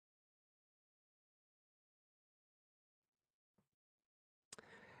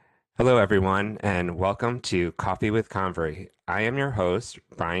Hello, everyone, and welcome to Coffee with Convery. I am your host,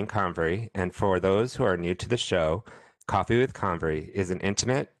 Brian Convery, and for those who are new to the show, Coffee with Convery is an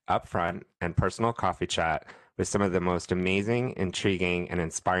intimate, upfront, and personal coffee chat with some of the most amazing, intriguing, and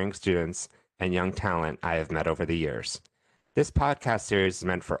inspiring students and young talent I have met over the years. This podcast series is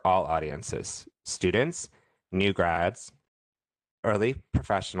meant for all audiences: students, new grads, early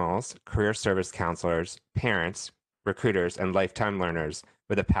professionals, career service counselors, parents, recruiters, and lifetime learners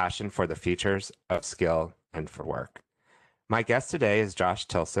with a passion for the futures of skill and for work. My guest today is Josh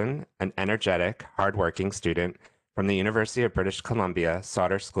Tilson, an energetic, hardworking student from the University of British Columbia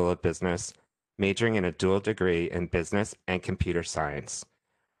Sauder School of Business, majoring in a dual degree in business and computer science.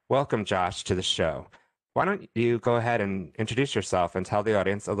 Welcome, Josh, to the show. Why don't you go ahead and introduce yourself and tell the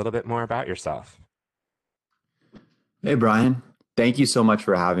audience a little bit more about yourself? Hey, Brian. Thank you so much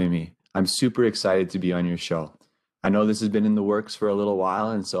for having me. I'm super excited to be on your show. I know this has been in the works for a little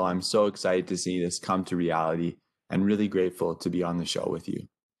while, and so I'm so excited to see this come to reality and really grateful to be on the show with you.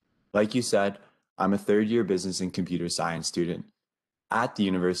 Like you said, I'm a third year business and computer science student at the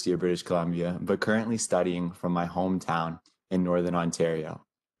University of British Columbia, but currently studying from my hometown in Northern Ontario,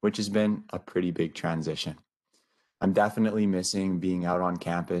 which has been a pretty big transition. I'm definitely missing being out on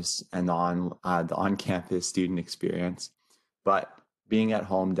campus and the on-campus student experience, but being at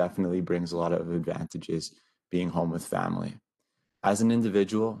home definitely brings a lot of advantages being home with family. As an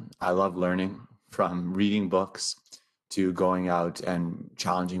individual, I love learning from reading books to going out and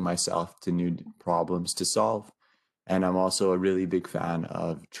challenging myself to new problems to solve. And I'm also a really big fan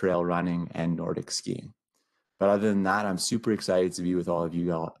of trail running and Nordic skiing. But other than that, I'm super excited to be with all of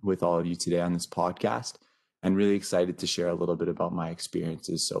you today on this podcast, and really excited to share a little bit about my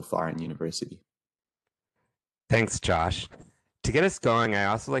experiences so far in university. Thanks, Josh. To get us going, I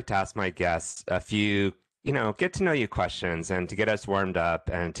also like to ask my guests a few, get to know you questions and to get us warmed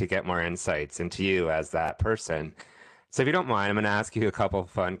up and to get more insights into you as that person. So if you don't mind, I'm going to ask you a couple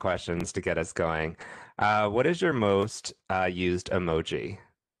fun questions to get us going. What is your most used emoji?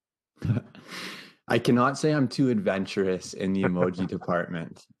 I cannot say I'm too adventurous in the emoji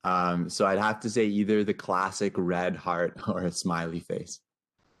department. So I'd have to say either the classic red heart or a smiley face.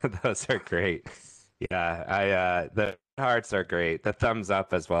 Those are great. Yeah, the hearts are great. The thumbs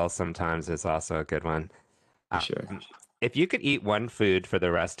up as well sometimes is also a good one. For sure. Um, if you could eat one food for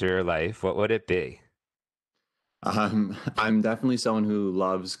the rest of your life, what would it be? I'm definitely someone who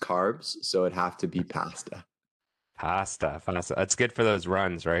loves carbs, so it'd have to be pasta. Pasta. That's good for those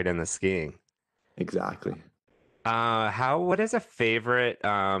runs, right? In the skiing. Exactly. What is a favorite,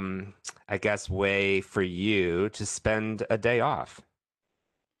 I guess, way for you to spend a day off?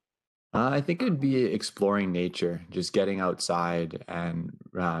 I think it'd be exploring nature, just getting outside and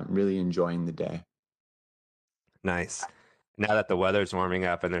really enjoying the day. Nice. Now that the weather's warming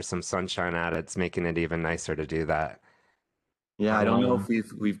up and there's some sunshine out, it's making it even nicer to do that. Yeah, I don't know if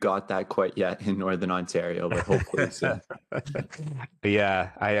Um, we've got that quite yet in Northern Ontario, but hopefully soon. yeah,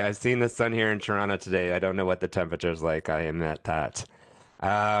 I've seen the sun here in Toronto today. I don't know what the temperature's like. I admit that.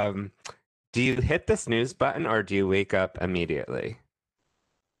 Um, do you hit the snooze button or do you wake up immediately?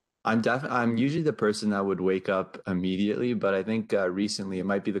 I'm usually the person that would wake up immediately, but I think recently it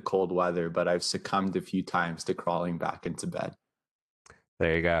might be the cold weather, but I've succumbed a few times to crawling back into bed.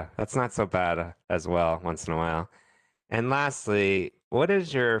 There you go. That's not so bad as well once in a while. And lastly, what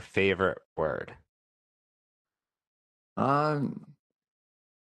is your favorite word? Um,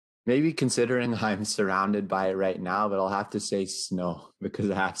 Maybe considering I'm surrounded by it right now, but I'll have to say snow because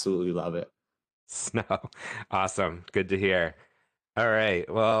I absolutely love it. Snow. Awesome. Good to hear. All right.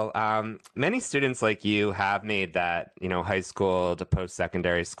 Well, many students like you have made that, high school to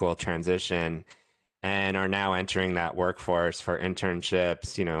post-secondary school transition and are now entering that workforce for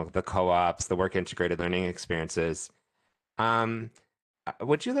internships, the co-ops, the work integrated learning experiences. Um,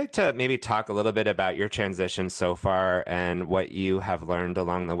 would you like to maybe talk a little bit about your transition so far and what you have learned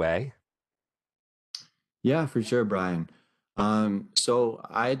along the way? Yeah, for sure, Brian. So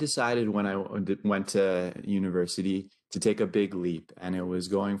I decided when went to university to take a big leap, and it was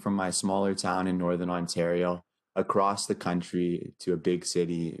going from my smaller town in Northern Ontario across the country to a big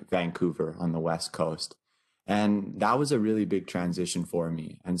city, Vancouver, on the West Coast. And that was a really big transition for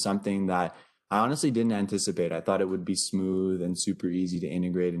me, and something that I honestly didn't anticipate. I thought it would be smooth and super easy to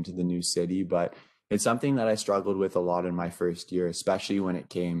integrate into the new city, but it's something that I struggled with a lot in my first year, especially when it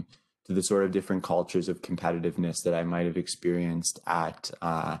came to the sort of different cultures of competitiveness that I might have experienced at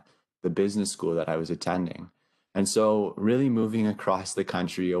the business school that I was attending. And so, really moving across the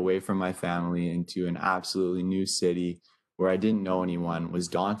country away from my family into an absolutely new city where I didn't know anyone was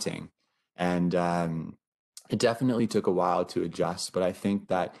daunting. And it definitely took a while to adjust, but I think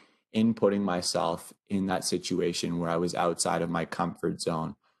that in putting myself in that situation where I was outside of my comfort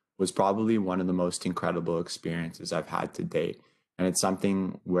zone was probably one of the most incredible experiences I've had to date. And it's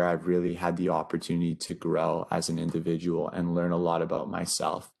something where I've really had the opportunity to grow as an individual and learn a lot about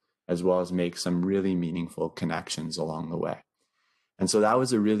myself, as well as make some really meaningful connections along the way. And so that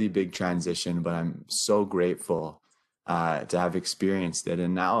was a really big transition, but I'm so grateful to have experienced it.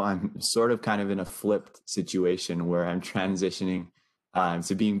 And now I'm sort of kind of in a flipped situation where I'm transitioning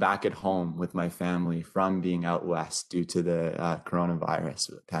to being back at home with my family from being out west due to the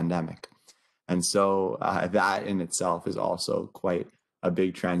coronavirus pandemic. And so that in itself is also quite a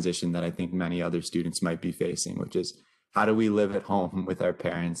big transition that I think many other students might be facing, which is how do we live at home with our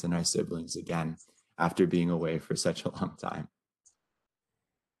parents and our siblings again after being away for such a long time?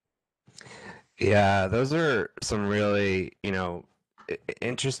 Yeah, those are some really,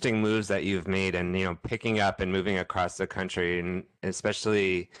 interesting moves that you've made and, picking up and moving across the country and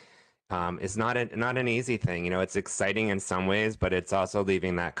especially is not an easy thing. It's exciting in some ways, but it's also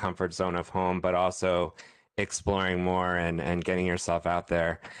leaving that comfort zone of home, but also exploring more and getting yourself out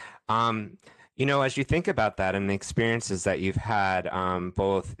there. Um, as you think about that and the experiences that you've had,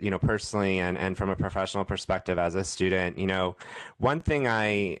 both, personally and from a professional perspective as a student, one thing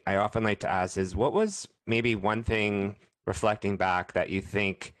I often like to ask is what was maybe one thing reflecting back that you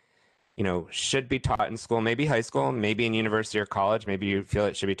think should be taught in school, maybe high school, maybe in university or college, maybe you feel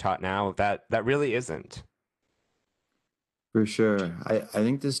it should be taught now that really isn't. For sure. I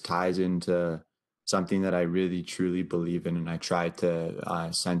think this ties into something that I really truly believe in, and I try to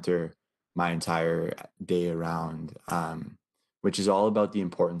center my entire day around, which is all about the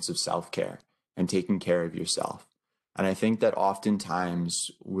importance of self care and taking care of yourself. And I think that oftentimes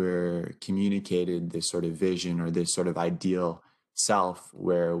we're communicated this sort of vision or this sort of ideal self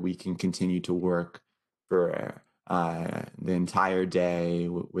where we can continue to work for the entire day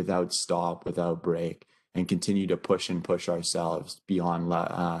without stop, without break, and continue to push and push ourselves beyond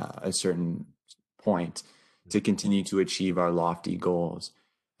a certain point to continue to achieve our lofty goals.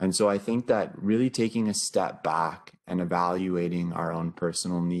 And so I think that really taking a step back and evaluating our own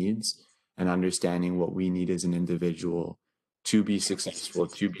personal needs and understanding what we need as an individual to be successful,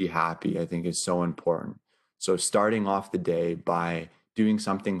 to be happy, I think is so important. So starting off the day by doing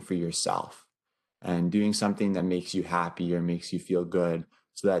something for yourself and doing something that makes you happy or makes you feel good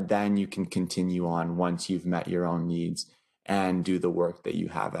so that then you can continue on once you've met your own needs and do the work that you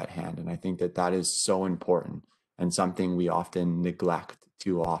have at hand. And I think that that is so important and something we often neglect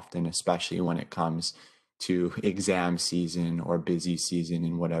too often, especially when it comes to exam season or busy season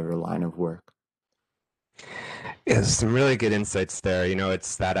in whatever line of work. Yeah, some really good insights there.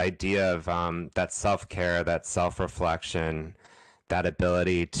 It's that idea of that self-care, that self-reflection, that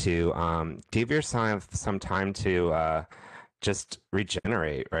ability to give yourself some time to just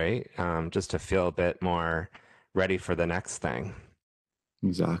regenerate, right? Just to feel a bit more ready for the next thing.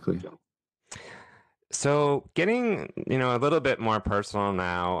 Exactly. So getting, a little bit more personal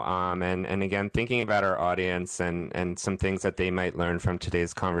now, and again, thinking about our audience and some things that they might learn from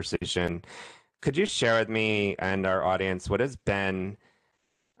today's conversation, could you share with me and our audience what has been,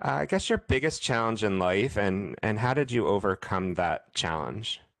 I guess, your biggest challenge in life and how did you overcome that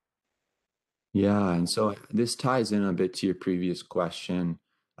challenge? Yeah, and so this ties in a bit to your previous question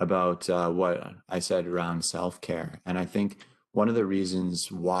about what I said around self-care. And I think one of the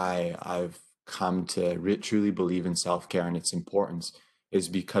reasons why I've come to truly believe in self-care and its importance is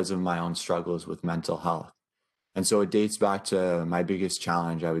because of my own struggles with mental health. And so it dates back to my biggest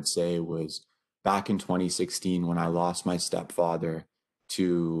challenge, I would say, was back in 2016 when I lost my stepfather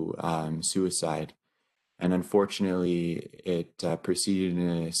to suicide. And unfortunately, it proceeded in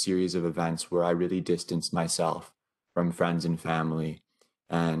a series of events where I really distanced myself from friends and family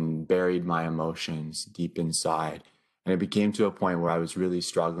and buried my emotions deep inside. And it became to a point where I was really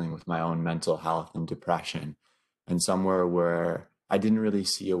struggling with my own mental health and depression, and somewhere where I didn't really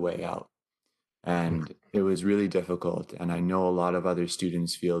see a way out. And it was really difficult. And I know a lot of other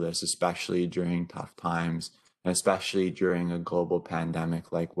students feel this, especially during tough times, and especially during a global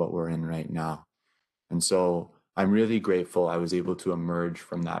pandemic like what we're in right now. And so I'm really grateful I was able to emerge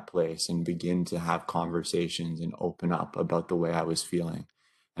from that place and begin to have conversations and open up about the way I was feeling.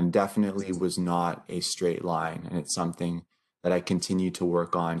 And definitely was not a straight line. And it's something that I continue to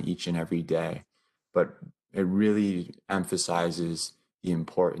work on each and every day. But it really emphasizes the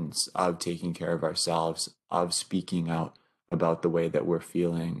importance of taking care of ourselves, of speaking out about the way that we're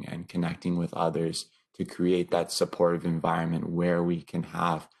feeling and connecting with others to create that supportive environment where we can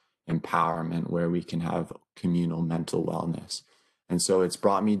have empowerment, where we can have communal mental wellness. And so it's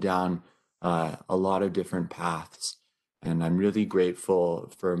brought me down a lot of different paths. And I'm really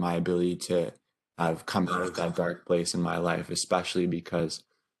grateful for my ability to have come out of that dark place in my life, especially because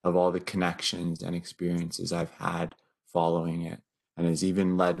of all the connections and experiences I've had following it. And has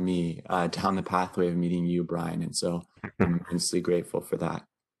even led me down the pathway of meeting you, Brian. And so I'm immensely grateful for that.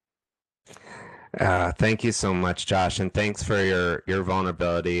 Thank you so much, Josh, and thanks for your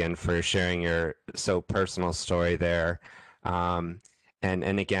vulnerability and for sharing your so personal story there. Um,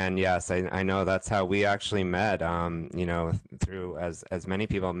 and again, yes, I know that's how we actually met. Through as many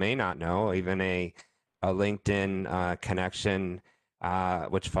people may not know, even a LinkedIn connection,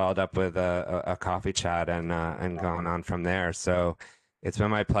 which followed up with a coffee chat and going on from there. So it's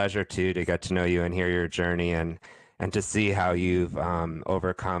been my pleasure too to get to know you and hear your journey and to see how you've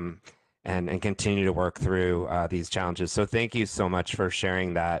overcome and continue to work through these challenges. So thank you so much for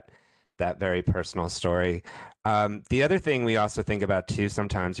sharing that very personal story. The other thing we also think about too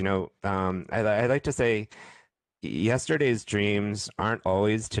sometimes, I like to say yesterday's dreams aren't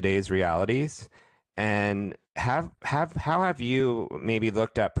always today's realities. And how have you maybe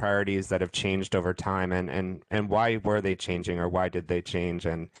looked at priorities that have changed over time and why were they changing or why did they change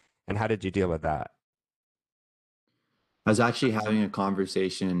and how did you deal with that? I was actually having a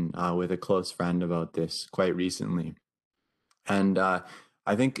conversation with a close friend about this quite recently. And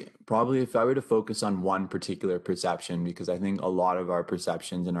I think probably if I were to focus on one particular perception, because I think a lot of our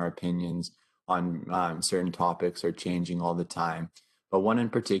perceptions and our opinions on certain topics are changing all the time. But one in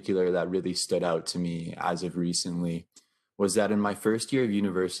particular that really stood out to me as of recently was that in my first year of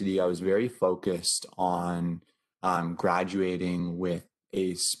university, I was very focused on graduating with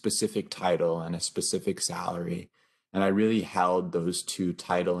a specific title and a specific salary. And I really held those two,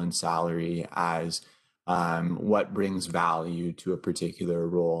 title and salary, as what brings value to a particular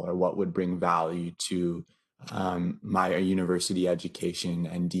role or what would bring value to my university education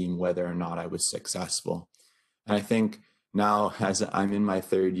and deem whether or not I was successful. And I think now, as I'm in my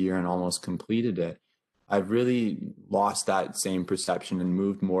third year and almost completed it, I've really lost that same perception and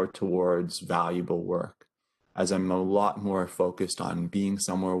moved more towards valuable work, as I'm a lot more focused on being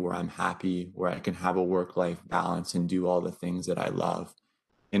somewhere where I'm happy, where I can have a work life balance and do all the things that I love.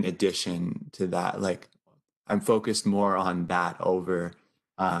 In addition to that, like I'm focused more on that over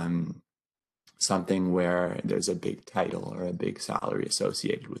um, something where there's a big title or a big salary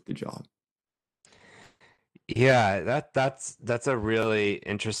associated with the job. Yeah, that's a really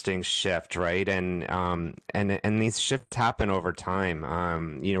interesting shift, right? And these shifts happen over time.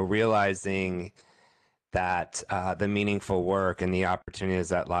 Realizing that the meaningful work and the opportunities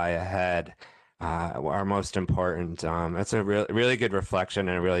that lie ahead are most important. That's a really good reflection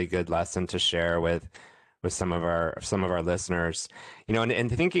and a really good lesson to share with some of our listeners.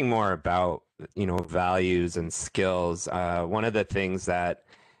 And thinking more about values and skills. One of the things that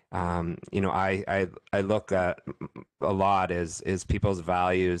I look at a lot is people's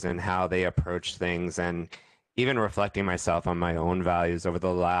values and how they approach things, and even reflecting myself on my own values over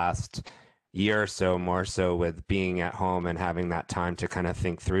the last year or so, more so with being at home and having that time to kind of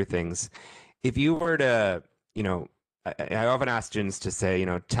think through things. If you were to, I often ask students to say,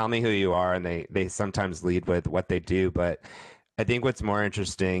 tell me who you are, and they sometimes lead with what they do, but I think what's more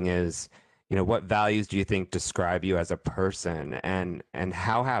interesting is, what values do you think describe you as a person, and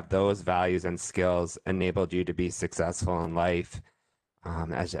how have those values and skills enabled you to be successful in life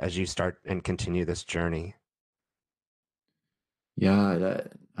as you start and continue this journey? Yeah,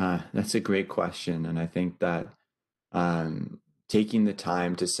 that's a great question, and I think that um, taking the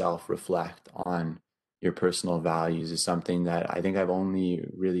time to self-reflect on your personal values is something that I think I've only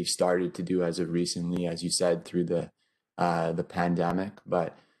really started to do as of recently, as you said, through the pandemic,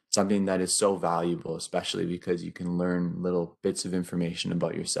 but something that is so valuable, especially because you can learn little bits of information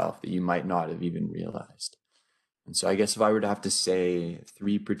about yourself that you might not have even realized. And so I guess if I were to have to say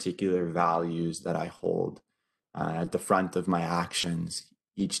three particular values that I hold at the front of my actions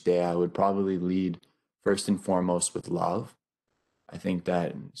each day, I would probably lead first and foremost with love. I think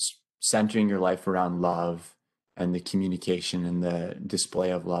that centering your life around love and the communication and the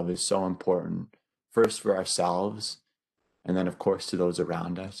display of love is so important, first for ourselves, and then, of course, to those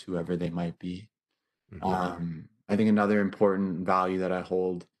around us, whoever they might be. Hmm. I think another important value that I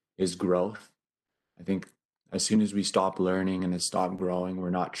hold is growth. I think as soon as we stop learning and stop growing, we're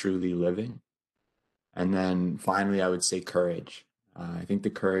not truly living. And then finally, I would say courage. I think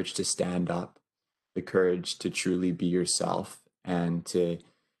the courage to stand up, the courage to truly be yourself, and to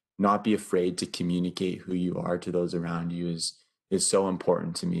not be afraid to communicate who you are to those around you is so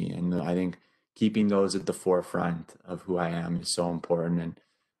important to me. And I think keeping those at the forefront of who I am is so important. And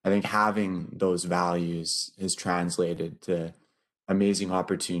I think having those values is translated to amazing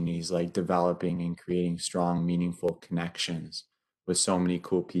opportunities like developing and creating strong, meaningful connections with so many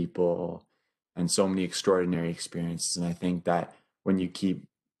cool people and so many extraordinary experiences. And I think that when you keep,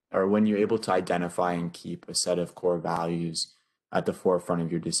 or when you're able to identify and keep a set of core values at the forefront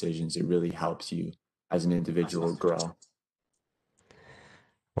of your decisions, it really helps you as an individual grow.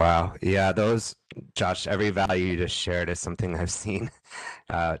 Wow. Yeah, those, Josh, every value you just shared is something I've seen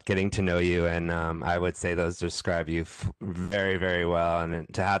getting to know you. And I would say those describe you very, very well.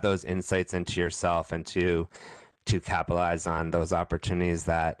 And to have those insights into yourself and to capitalize on those opportunities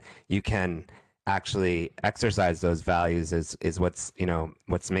that you can actually exercise those values is what's,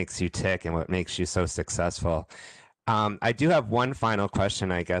 what makes you tick and what makes you so successful. I do have one final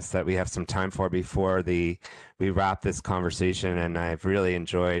question, I guess, that we have some time for before we wrap this conversation, and I've really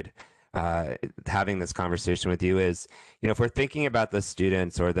enjoyed having this conversation with you. Is if we're thinking about the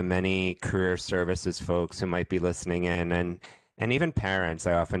students or the many career services folks who might be listening in, and even parents,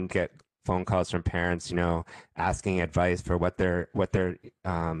 I often get phone calls from parents, asking advice for what their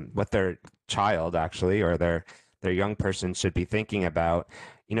child actually or their young person should be thinking about.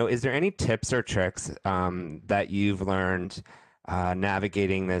 Is there any tips or tricks that you've learned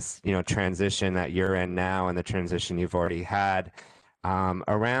navigating this, transition that you're in now and the transition you've already had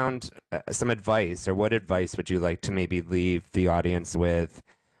around some advice, or what advice would you like to maybe leave the audience with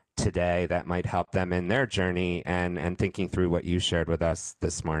today that might help them in their journey and thinking through what you shared with us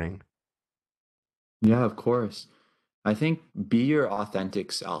this morning? Yeah, of course. I think be your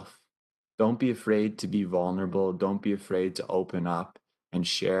authentic self. Don't be afraid to be vulnerable. Don't be afraid to open up and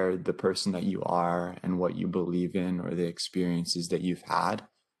share the person that you are and what you believe in or the experiences that you've had.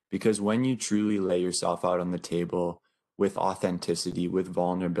 Because when you truly lay yourself out on the table with authenticity, with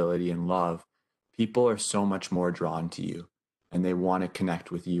vulnerability and love, people are so much more drawn to you and they want to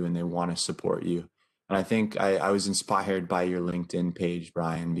connect with you and they want to support you. And I think I was inspired by your LinkedIn page,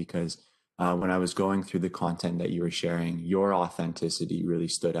 Brian, because when I was going through the content that you were sharing, your authenticity really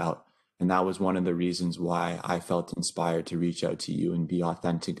stood out. And that was one of the reasons why I felt inspired to reach out to you and be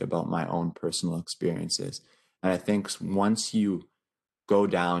authentic about my own personal experiences. And I think once you go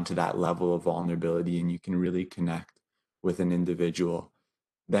down to that level of vulnerability and you can really connect with an individual,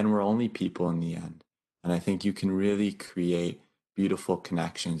 then we're only people in the end. And I think you can really create beautiful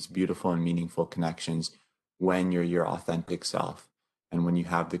connections, beautiful and meaningful connections when you're your authentic self and when you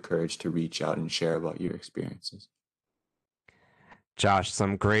have the courage to reach out and share about your experiences. Josh,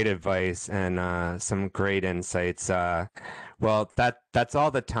 some great advice and some great insights. Well, that's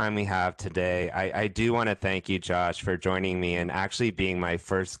all the time we have today. I do want to thank you, Josh, for joining me and actually being my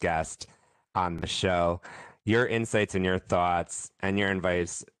first guest on the show. Your insights and your thoughts and your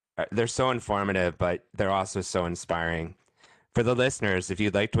advice, they're so informative, but they're also so inspiring. For the listeners, if you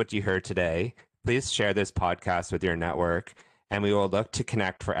liked what you heard today, please share this podcast with your network, and we will look to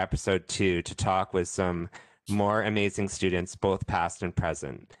connect for episode 2 to talk with some more amazing students, both past and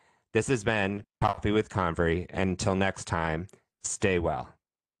present. This has been Coffee with Convery. And until next time, stay well.